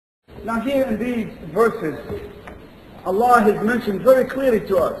Now here in these verses, Allah has mentioned very clearly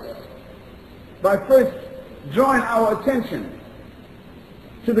to us by first drawing our attention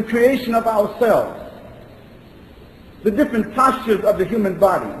to the creation of ourselves, the different postures of the human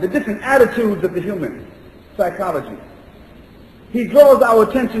body, the different attitudes of the human psychology. He draws our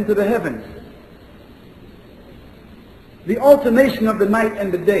attention to the heavens, the alternation of the night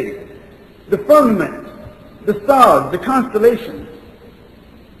and the day, the firmament, the stars, the constellations.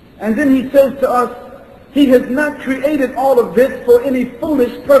 And then he says to us, he has not created all of this for any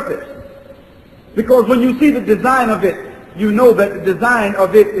foolish purpose. Because when you see the design of it, you know that the design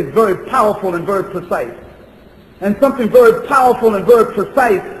of it is very powerful and very precise. And something very powerful and very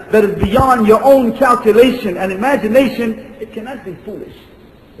precise that is beyond your own calculation and imagination, it cannot be foolish.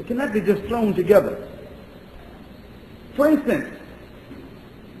 It cannot be just thrown together. For instance,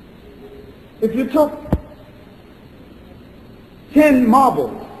 if you took 10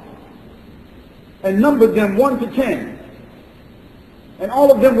 marbles and numbered them 1 to 10, and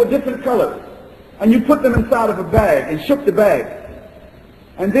all of them were different colors, and you put them inside of a bag and shook the bag,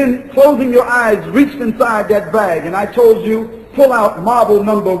 and then closing your eyes reached inside that bag, and I told you, pull out marble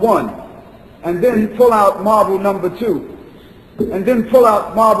number 1, and then pull out marble number 2, and then pull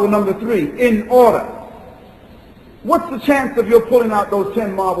out marble number 3 in order. What's the chance of your pulling out those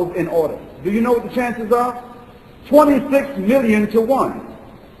 10 marbles in order? Do you know what the chances are? 26 million to 1.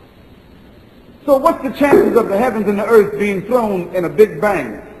 So what's the chances of the heavens and the earth being thrown in a big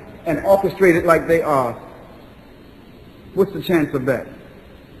bang and orchestrated like they are? What's the chance of that?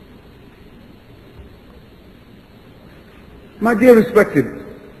 My dear respected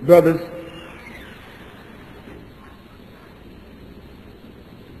brothers,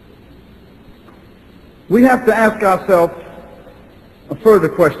 we have to ask ourselves a further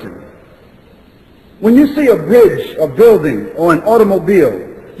question. When you see a bridge, a building, or an automobile,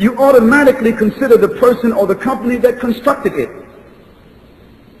 you automatically consider the person or the company that constructed it.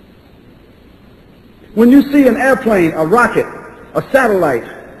 When you see an airplane, a rocket, a satellite,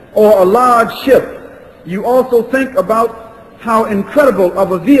 or a large ship, you also think about how incredible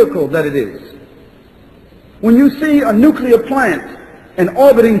of a vehicle that it is. When you see a nuclear plant, an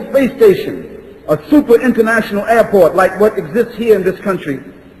orbiting space station, a super international airport like what exists here in this country,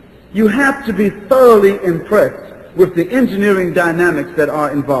 you have to be thoroughly impressed with the engineering dynamics that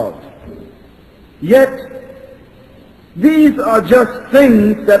are involved. Yet, these are just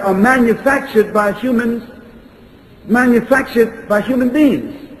things that are manufactured by humans, manufactured by human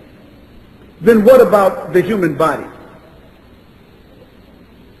beings. Then what about the human body?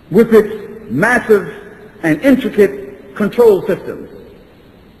 With its massive and intricate control systems.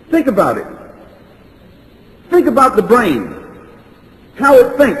 Think about it. Think about the brain, how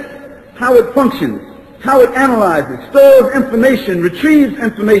it thinks, how it functions, how it analyzes, stores information, retrieves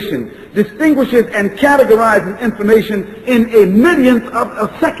information, distinguishes and categorizes information in a millionth of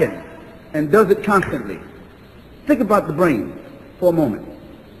a second, and does it constantly. Think about the brain for a moment.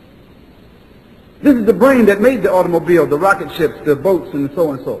 This is the brain that made the automobile, the rocket ships, the boats, and so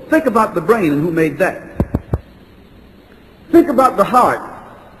on and so on. Think about the brain and who made that. Think about the heart,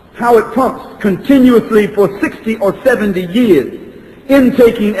 how it pumps continuously for 60 or 70 years,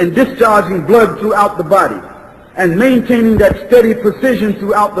 intaking and discharging blood throughout the body, and maintaining that steady precision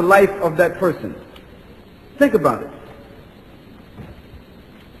throughout the life of that person. Think about it.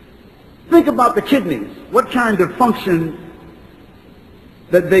 Think about the kidneys, what kind of function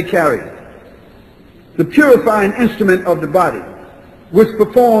that they carry. The purifying instrument of the body, which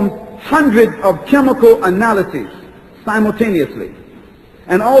performs hundreds of chemical analyses simultaneously,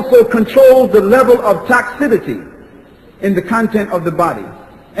 and also controls the level of toxicity in the content of the body.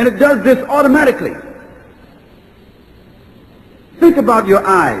 And it does this automatically. Think about your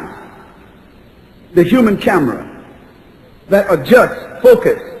eyes, the human camera that adjusts,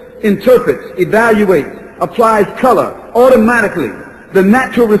 focuses, interprets, evaluates, applies color automatically, the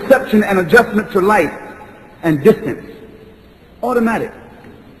natural reception and adjustment to light and distance. Automatic.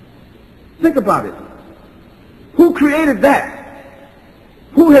 Think about it. Who created that?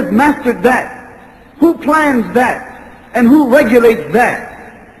 Who has mastered that? Who plans that? And who regulates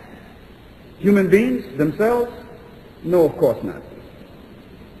that? Human beings themselves? No, of course not.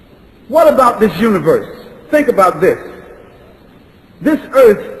 What about this universe? Think about this. This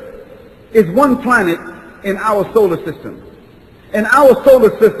earth is one planet in our solar system. And our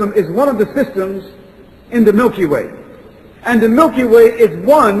solar system is one of the systems in the Milky Way. And the Milky Way is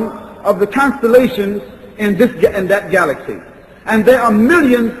one of the constellations in that galaxy. And there are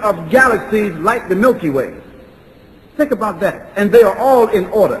millions of galaxies like the Milky Way. Think about that. And they are all in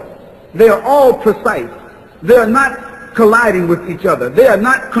order. They are all precise. They are not colliding with each other. They are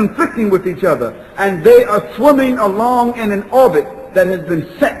not conflicting with each other. And they are swimming along in an orbit that has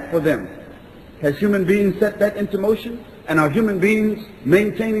been set for them. Has human beings set that into motion? And are human beings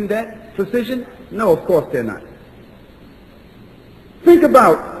maintaining that precision? No, of course they're not. Think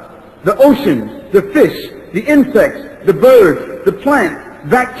about the oceans, the fish, the insects, the birds, the plants,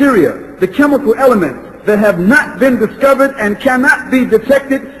 bacteria, the chemical elements that have not been discovered and cannot be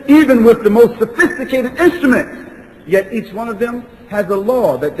detected even with the most sophisticated instruments. Yet each one of them has a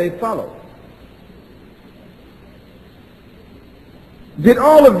law that they follow. Did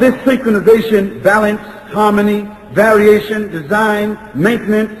all of this synchronization, balance, harmony, variation, design,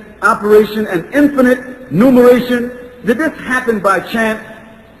 maintenance, operation, and infinite numeration, did this happen by chance?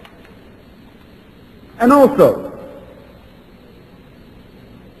 And also,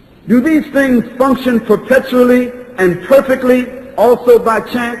 do these things function perpetually and perfectly also by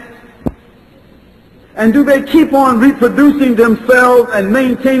chance? And do they keep on reproducing themselves and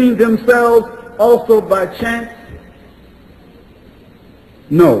maintaining themselves also by chance?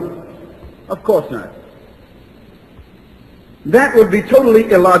 No, of course not. That would be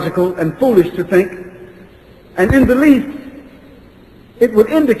totally illogical and foolish to think. And in the least, it would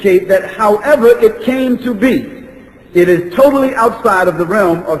indicate that however it came to be, it is totally outside of the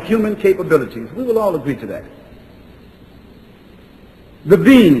realm of human capabilities. We will all agree to that. The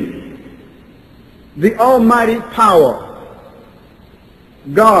being, the almighty power,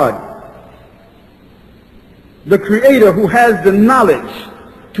 God, the creator who has the knowledge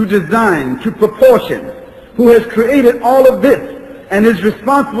to design, to proportion, who has created all of this and is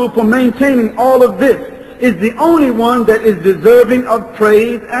responsible for maintaining all of this, is the only one that is deserving of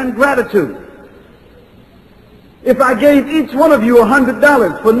praise and gratitude. If I gave each one of you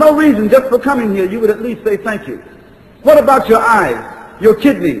 $100 for no reason, just for coming here, you would at least say thank you. What about your eyes, your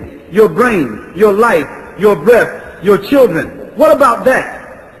kidney, your brain, your life, your breath, your children? What about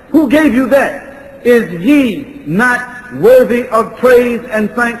that? Who gave you that? Is he not worthy of praise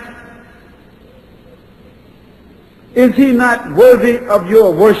and thanks? Is he not worthy of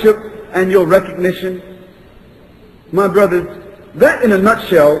your worship and your recognition? My brothers, that in a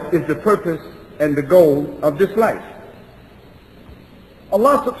nutshell is the purpose and the goal of this life.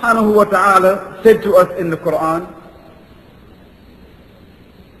 Allah subhanahu wa ta'ala said to us in the Quran,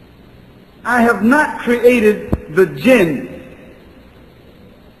 I have not created the jinn,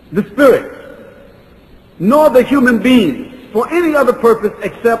 the spirits, nor the human beings for any other purpose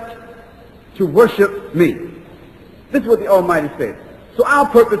except to worship me. This is what the Almighty said. So our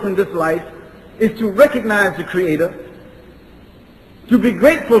purpose in this life is to recognize the Creator, to be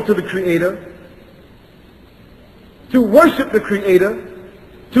grateful to the Creator, to worship the Creator,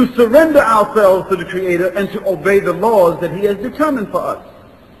 to surrender ourselves to the Creator, and to obey the laws that he has determined for us.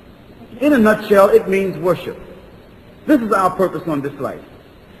 In a nutshell, it means worship. This is our purpose on this life.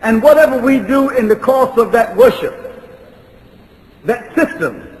 And whatever we do in the course of that worship, that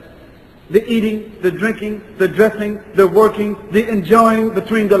system, the eating, the drinking, the dressing, the working, the enjoying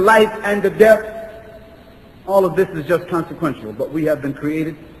between the life and the death, all of this is just consequential, but we have been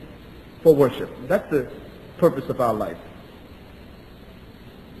created for worship. That's the purpose of our life.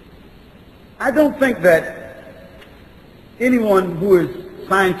 I don't think that anyone who is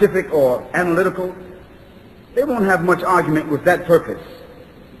scientific or analytical, they won't have much argument with that purpose.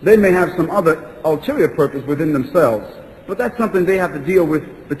 They may have some other ulterior purpose within themselves, but that's something they have to deal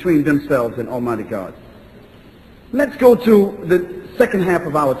with between themselves and Almighty God. Let's go to the second half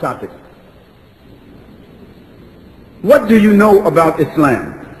of our topic. What do you know about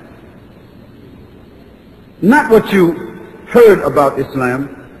Islam? Not what you heard about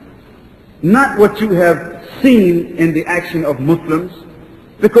Islam, not what you have seen in the action of Muslims,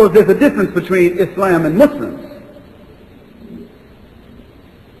 because there's a difference between Islam and Muslims.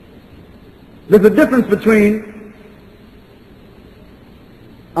 There's a difference between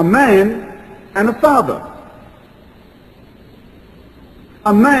a man and a father.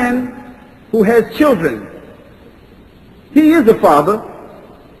 A man who has children, he is a father,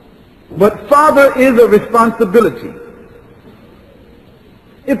 but father is a responsibility.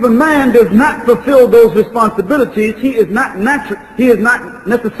 If a man does not fulfill those responsibilities, he is not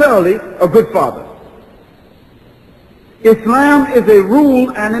necessarily a good father. Islam is a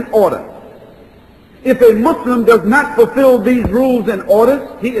rule and an order. If a Muslim does not fulfill these rules and orders,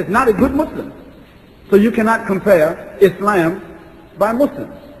 he is not a good Muslim. So you cannot compare Islam by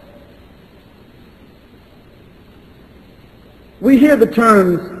Muslims. We hear the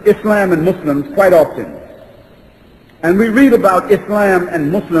terms Islam and Muslims quite often. And we read about Islam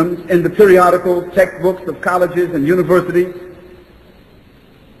and Muslims in the periodical textbooks of colleges and universities.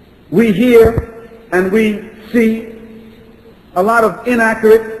 We hear and we see a lot of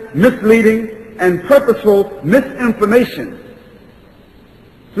inaccurate, misleading, and purposeful misinformation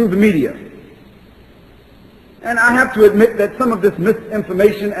through the media. And I have to admit that some of this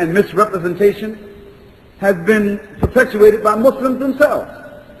misinformation and misrepresentation has been perpetuated by Muslims themselves.